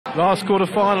Last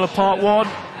quarter-final of part one.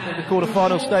 In the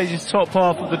quarter-final stages, top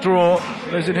half of the draw.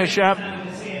 Mazen Hesham,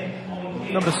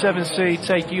 number 7 seed,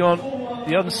 taking on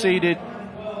the unseeded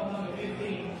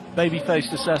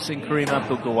baby-faced assassin Karim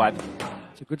Abdel Gawad.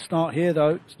 It's a good start here,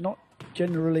 though. It's not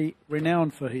generally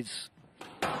renowned for his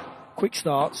quick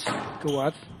starts,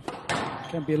 Gawad.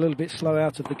 Can be a little bit slow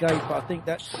out of the gate, but I think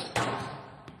that's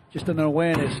just an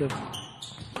awareness of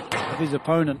his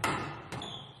opponent.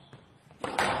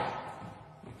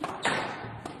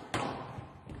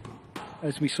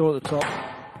 As we saw at the top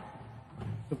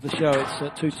of the show, it's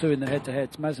 2-2 in the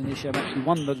head-to-heads. Mazen Hesham actually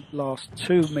won the last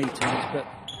 2 meetings, but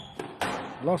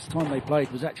the last time they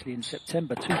played was actually in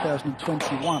September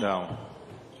 2021. No.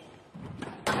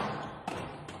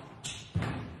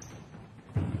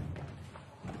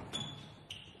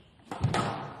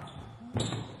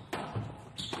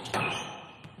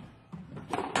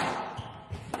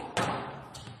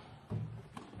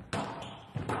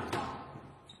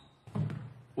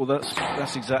 Well,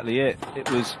 that's exactly it. It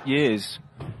was years,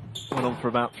 went on for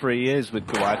about 3 years with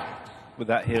Gawad, with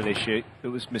that heel issue. It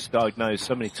was misdiagnosed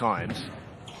so many times.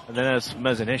 And then as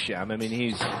Mazen Hesham, I mean,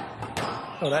 he's...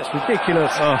 Oh, that's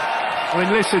ridiculous. Oh, I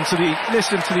mean, listen to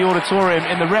the auditorium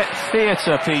in the Rep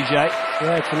Theatre, PJ.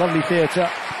 Yeah, it's a lovely theatre.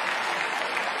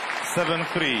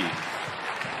 7-3.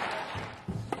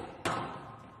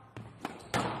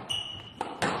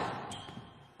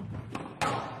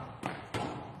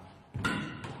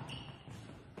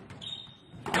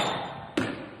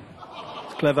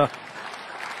 Clever.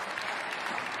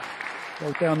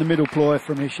 Goes down the middle ploy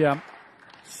from Hesham.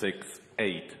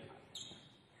 6-8.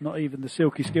 Not even the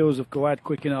silky skills of Gawad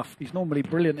quick enough. He's normally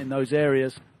brilliant in those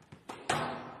areas.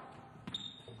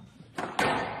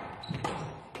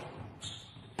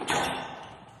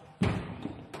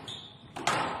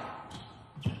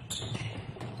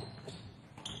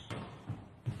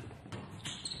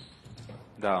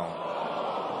 Down.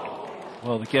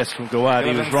 Well, the guess from Gawad,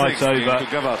 he was right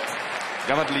over.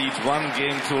 Gawad leads 1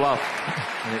 game to love.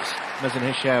 And it's Mazen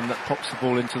Hesham that pops the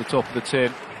ball into the top of the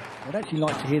tin. I'd actually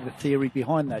like to hear the theory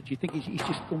behind that. Do you think he's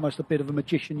just almost a bit of a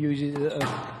magician, using it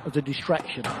as a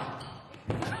distraction?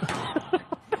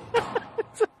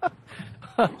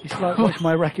 It's like, watch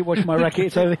my racket,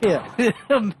 it's over here.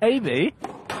 Maybe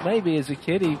as a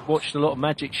kid he watched a lot of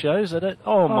magic shows.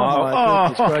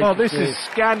 This is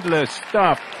scandalous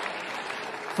stuff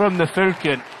from the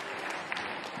Falcon.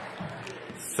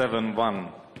 7-1.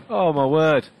 Oh my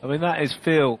word. I mean, that is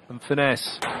feel and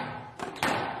finesse.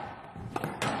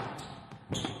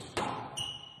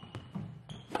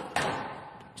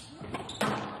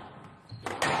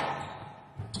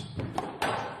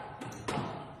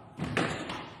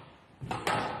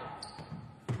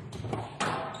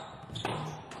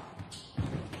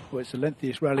 Well, it's the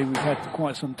lengthiest rally we've had for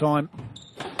quite some time.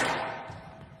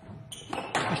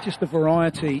 It's just the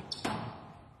variety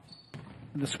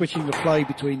and the switching of play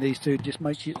between these two just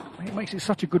makes it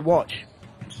such a good watch.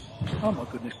 Oh my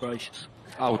goodness gracious.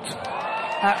 Out.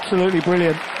 Absolutely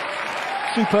brilliant.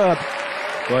 Superb.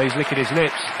 Well, he's licking his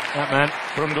lips, that man.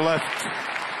 From the left.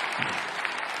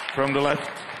 From the left.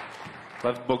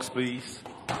 Left box, please.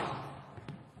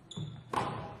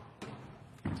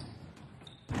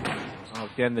 Oh,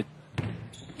 again, the...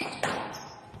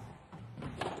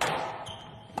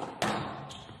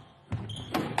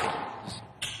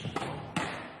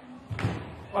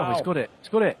 Oh, he's got it. He's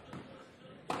got it.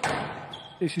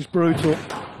 This is brutal.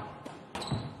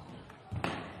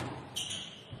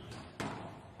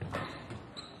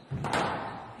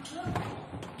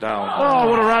 Down. Oh,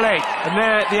 what a rally. And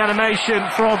there, the animation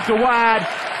from Gawad.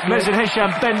 Mazen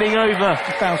Hesham bending over.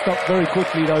 He bounced up very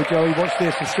quickly, though, Joey. Watch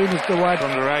this. As soon as Gawad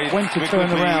on the right, went to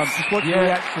turn around, just watch the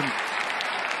reaction.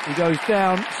 He goes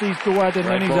down, sees Gawad, and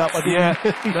then he's up.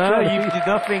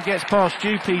 Nothing gets past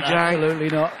you, PJ. Absolutely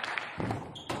not.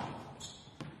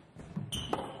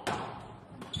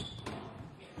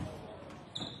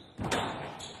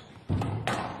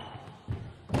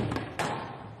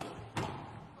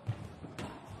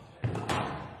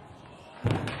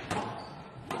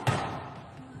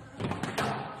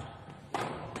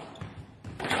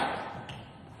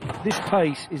 This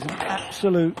pace is an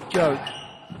absolute joke.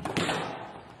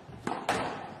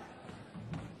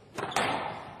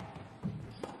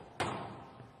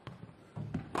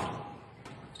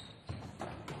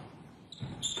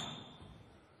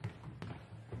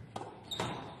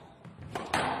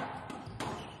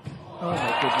 Oh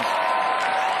my goodness.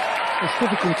 It's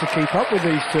difficult to keep up with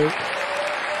these two.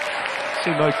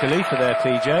 See Mo Khalifa there,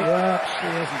 PJ. Yeah, he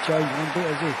hasn't changed one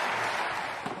bit, has he?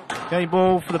 Game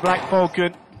ball for the Black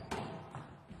Falcon.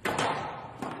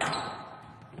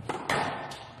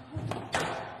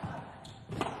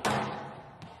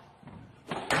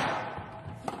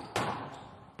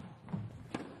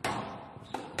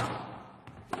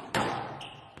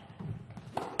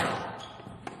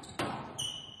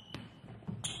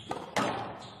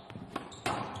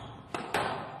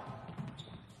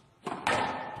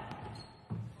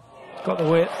 Got the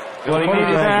width. Well, he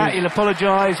needed that. He'll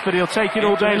apologise, but he'll take it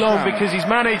all day long because he's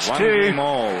managed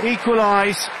to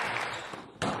equalise.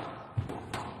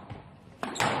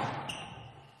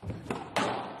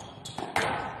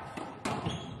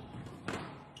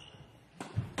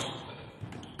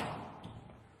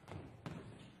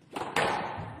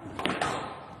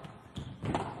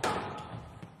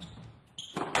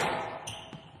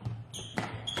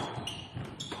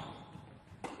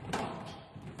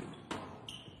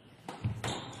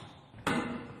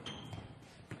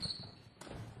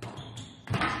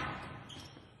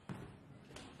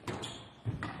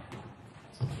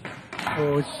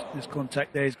 Oh, his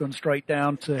contact there. He's gone straight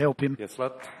down to help him. Yes,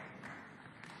 lad.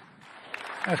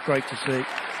 That's great to see.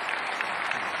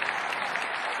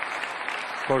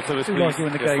 Court service, I please. like it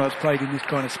when the Yes, game's lad. played in this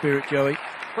kind of spirit, Joey.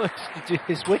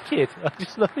 It's wicked. I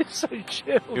just love it so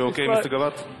chill. You okay, Mr.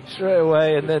 Gawad? Straight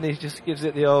away, and then he just gives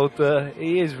it the old.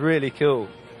 He is really cool.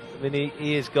 I mean,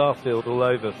 he is Garfield all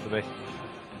over for me.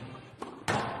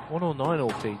 1 or 9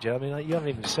 all, TJ. I mean, you haven't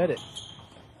even said it.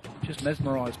 Just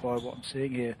mesmerised by what I'm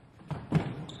seeing here.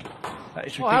 That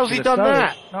is ridiculous. Oh, how's he done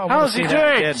that? No, I wanna How's he see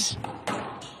doing that it?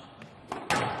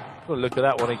 Well, look at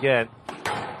that one again.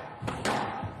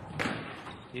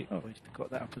 Oh, he's got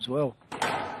that up as well.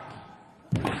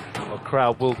 The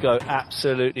crowd will go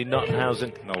absolutely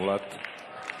Nottinghausen. No, lad.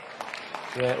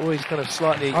 Yeah, always kind of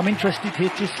slightly. I'm interested here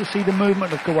just to see the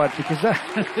movement of Gawad because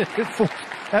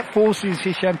that forces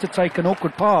Hesham to take an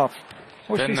awkward path.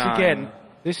 Watch this 10-9. again.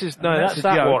 This is And that's a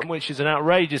that joke. one, which is an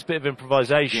outrageous bit of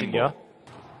improvisation. Gimbal. Yeah.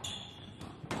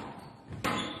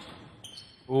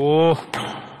 Oh,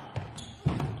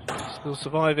 still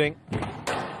surviving.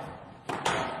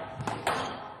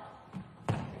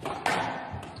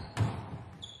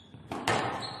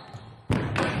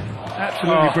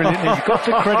 Absolutely brilliant. You've got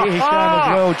to credit Hesham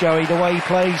as well, Joey, the way he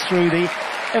plays through the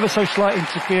ever so slight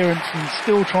interference and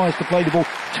still tries to play the ball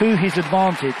to his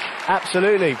advantage.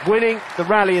 Absolutely, winning the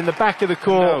rally in the back of the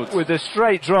court Note. with a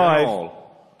straight drive.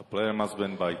 A player must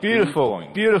win by 2 Beautiful,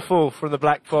 points. beautiful from the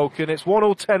Black Falcon. It's 1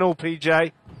 all, 10 all,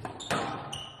 PJ.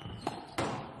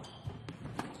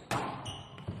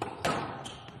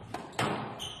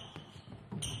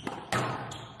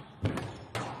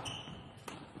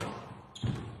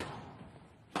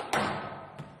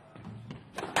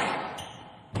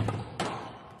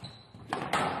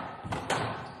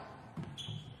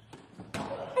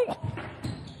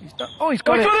 Oh, he's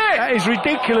got it. That is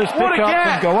ridiculous pick What a up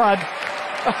get. from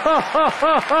Gawad.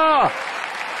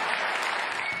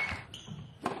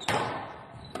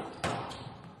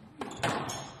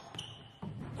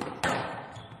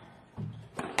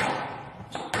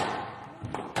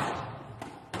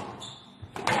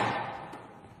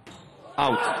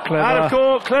 Out. Clever. Out of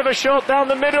court, clever shot down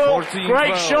the middle. 14-12.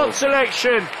 Great shot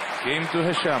selection Game to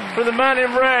Hesham. from the man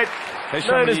in red,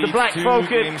 Hesham known as the leads Black 2 Falcon.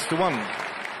 games to 1.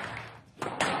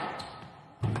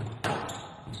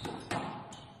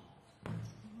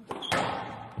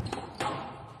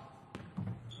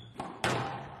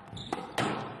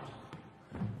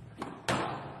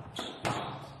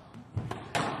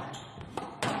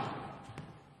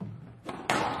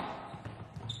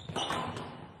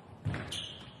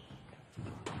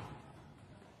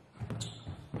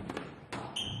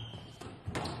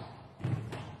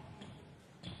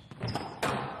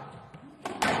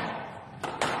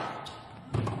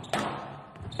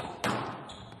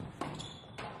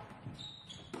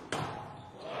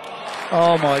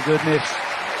 Oh my goodness.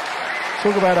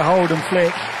 Talk about a hold and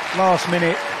flick. Last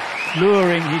minute,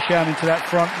 luring Hesham into that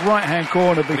front right-hand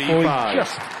corner before he 3-5.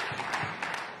 just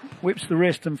whips the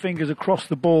wrist and fingers across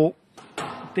the ball,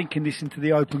 thinking this into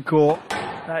the open court.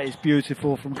 That is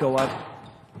beautiful from Gawad.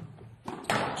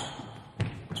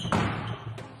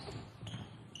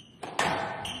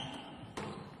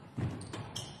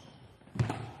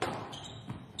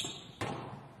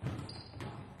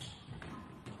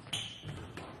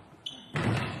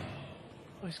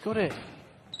 Oh, he's got it.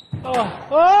 Oh!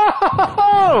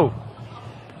 Oh!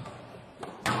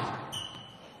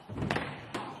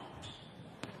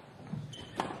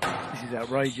 This is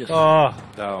outrageous. Oh,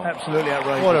 Down. Absolutely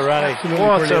outrageous. what a rally. Absolutely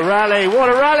What brilliant. a rally. What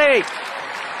a rally.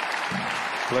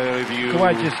 Player review.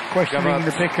 Gawad just questioning Gawad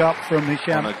the pickup from on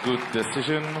Hesham. a good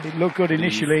decision. It looked good Please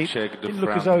initially. check the Didn't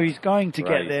look as front. though he's going to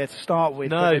Right. get there to start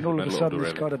with. No. But then all of a Middle of sudden the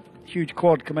he's river. got a huge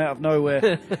quad come out of nowhere.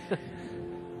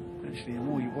 Actually, the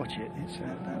more you watch it, it's,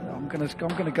 I'm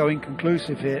gonna go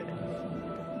inconclusive here.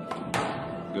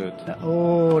 Good.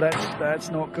 Oh, that's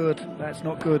not good. That's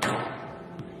not good.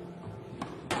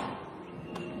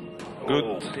 Good.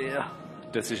 Oh dear.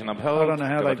 Decision upheld. I don't know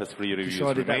how Gawad they has 3 reviews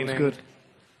decided that was remaining. good.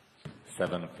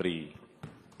 7-3.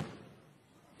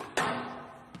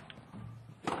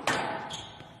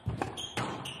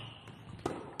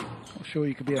 sure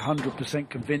you could be 100%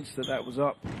 convinced that that was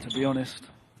up, to be honest.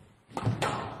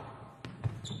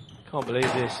 Can't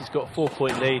believe this. He's got a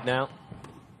 4-point lead now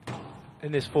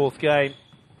in this fourth game.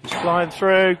 He's flying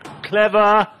through.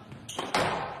 Clever.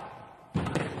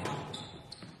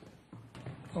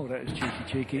 Oh, that is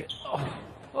cheeky.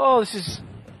 Oh, this is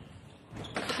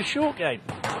a short game.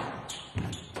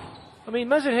 I mean,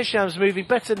 Mazen Hesham's moving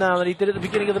better now than he did at the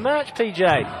beginning of the match, PJ.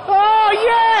 Oh,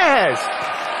 yes!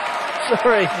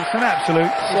 Sorry. It's an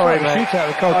absolute Sorry, mate. shootout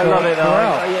with Coco I love it, though.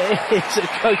 Corral. Yeah, it's a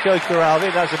Coco Corral. I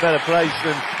think that's a better place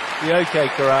than the OK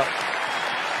Corral.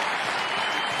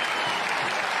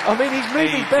 I mean, he's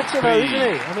moving better, though, isn't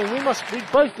he? I mean, we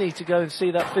both need to go and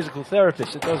see that physical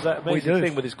therapist that does that amazing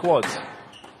thing with his quads.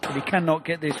 But he cannot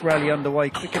get this rally underway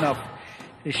quick enough.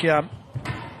 Hesham.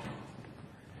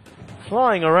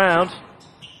 Flying around.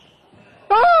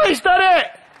 Oh, he's done it!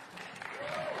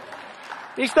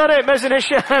 He's done it, Mazen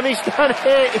Hesham, he's done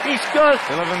it! He's got,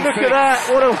 look at that,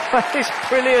 what a way, it's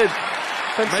brilliant.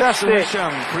 Fantastic.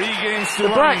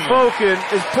 The Black Falcon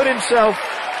has put himself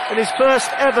in his first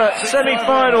ever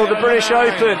semi-final of the British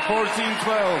Open.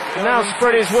 14-12. Now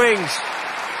spread his wings.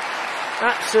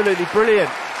 Absolutely brilliant.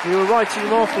 We were writing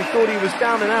him off, we thought he was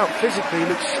down and out physically, he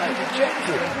looked so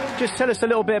dejected. Just tell us a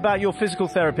little bit about your physical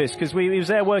therapist, because he was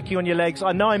there working on your legs.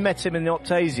 I know I met him in the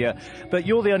Optasia, but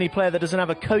you're the only player that doesn't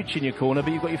have a coach in your corner,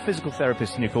 but you've got your physical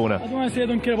therapist in your corner. I don't want to say I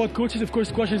don't care about coaches. Of course,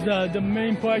 squash is the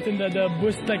main part and the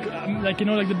boost, like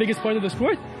the biggest part of the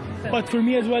sport. But for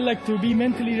me as well, like to be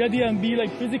mentally ready and be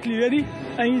like physically ready,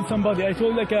 I need somebody. I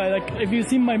told like if you've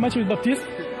seen my match with Baptiste,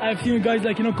 I've seen guys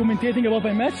commentating about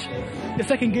my match. The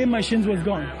second game, my shins was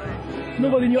gone.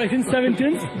 Nobody knew I think 7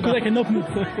 turns because I cannot move.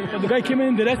 But the guy came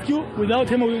in the rescue. Without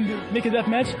him, I wouldn't make it that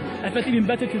match. I felt even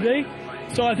better today.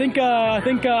 So I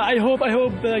hope,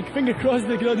 like finger crossed,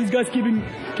 that these guys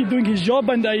keep doing his job,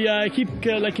 and I keep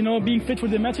being fit for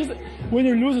the matches. Win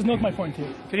or lose is not my point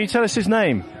here. Can you tell us his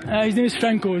name? His name is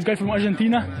Franco. He's a guy from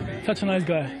Argentina. Such a nice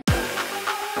guy.